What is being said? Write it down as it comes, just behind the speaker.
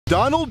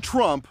Donald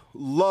Trump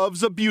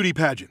loves a beauty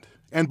pageant.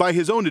 And by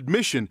his own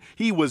admission,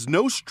 he was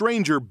no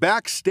stranger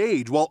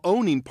backstage while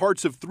owning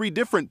parts of 3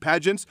 different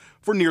pageants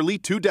for nearly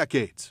 2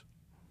 decades.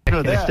 You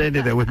know, they're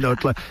standing there with no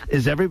clue.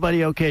 Is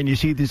everybody okay? And you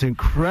see these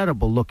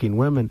incredible-looking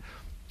women.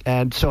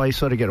 And so I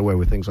sort of get away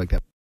with things like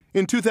that.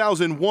 In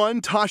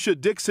 2001,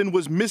 Tasha Dixon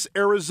was Miss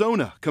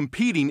Arizona,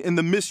 competing in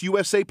the Miss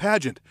USA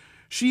pageant.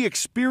 She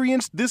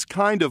experienced this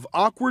kind of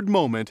awkward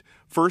moment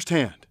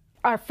firsthand.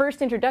 Our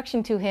first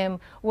introduction to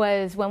him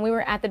was when we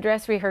were at the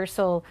dress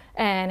rehearsal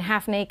and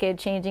half naked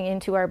changing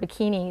into our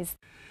bikinis.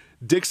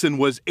 Dixon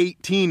was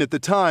 18 at the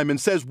time and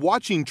says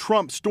watching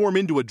Trump storm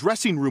into a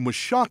dressing room was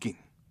shocking.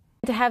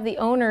 To have the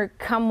owner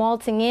come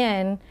waltzing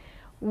in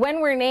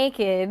when we're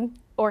naked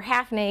or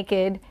half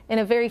naked in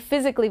a very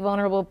physically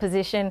vulnerable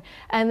position,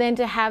 and then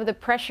to have the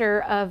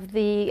pressure of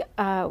the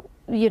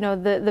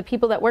the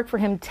people that work for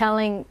him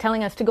telling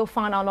us to go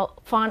fawn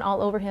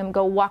all over him,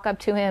 go walk up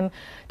to him,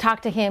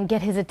 talk to him,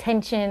 get his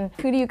attention.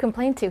 Who do you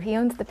complain to? He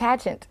owns the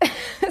pageant.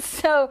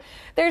 So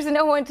there's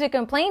no one to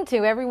complain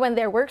to. Everyone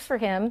there works for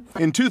him.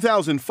 In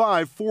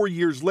 2005, 4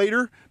 years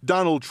later,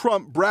 Donald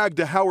Trump bragged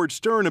to Howard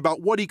Stern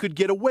about what he could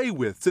get away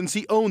with since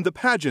he owned the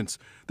pageants.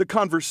 The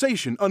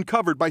conversation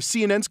uncovered by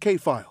CNN's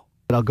K-File.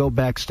 I'll go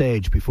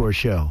backstage before a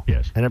show.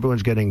 Yes. And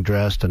everyone's getting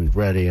dressed and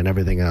ready and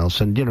everything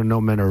else. And,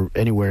 no men are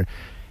anywhere.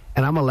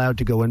 And I'm allowed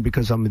to go in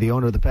because I'm the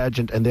owner of the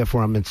pageant, and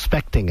therefore I'm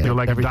inspecting it. You're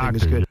like everything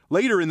is good.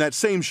 Later in that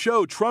same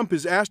show, Trump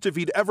is asked if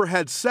he'd ever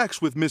had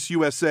sex with Miss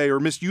USA or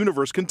Miss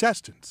Universe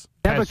contestants.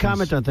 Never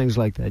comment on things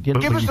like that. Give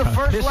us the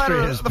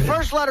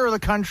first letter of the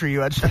country you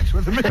had sex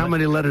with. How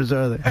many letters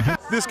are there?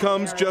 This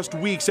comes just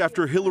weeks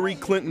after Hillary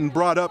Clinton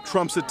brought up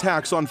Trump's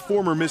attacks on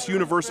former Miss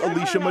Universe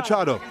Alicia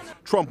Machado.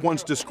 Trump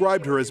once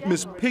described her as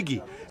Miss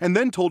Piggy and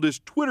then told his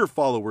Twitter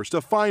followers to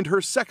find her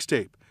sex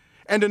tape.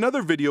 And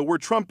another video where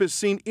Trump is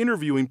seen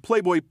interviewing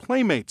Playboy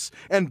playmates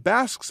and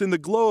basks in the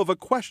glow of a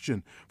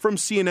question from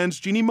CNN's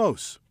Jeannie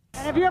Mose.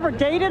 Have you ever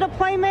dated a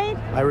playmate?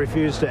 I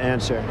refuse to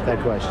answer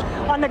that question.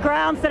 On the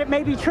grounds that it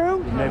may be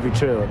true? It may be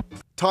true.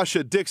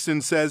 Tasha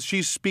Dixon says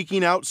she's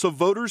speaking out so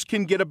voters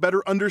can get a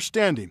better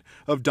understanding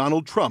of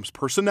Donald Trump's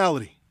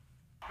personality.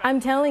 I'm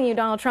telling you,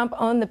 Donald Trump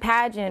owned the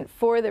pageant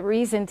for the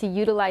reason to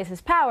utilize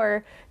his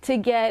power to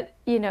get,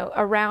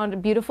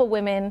 around beautiful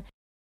women.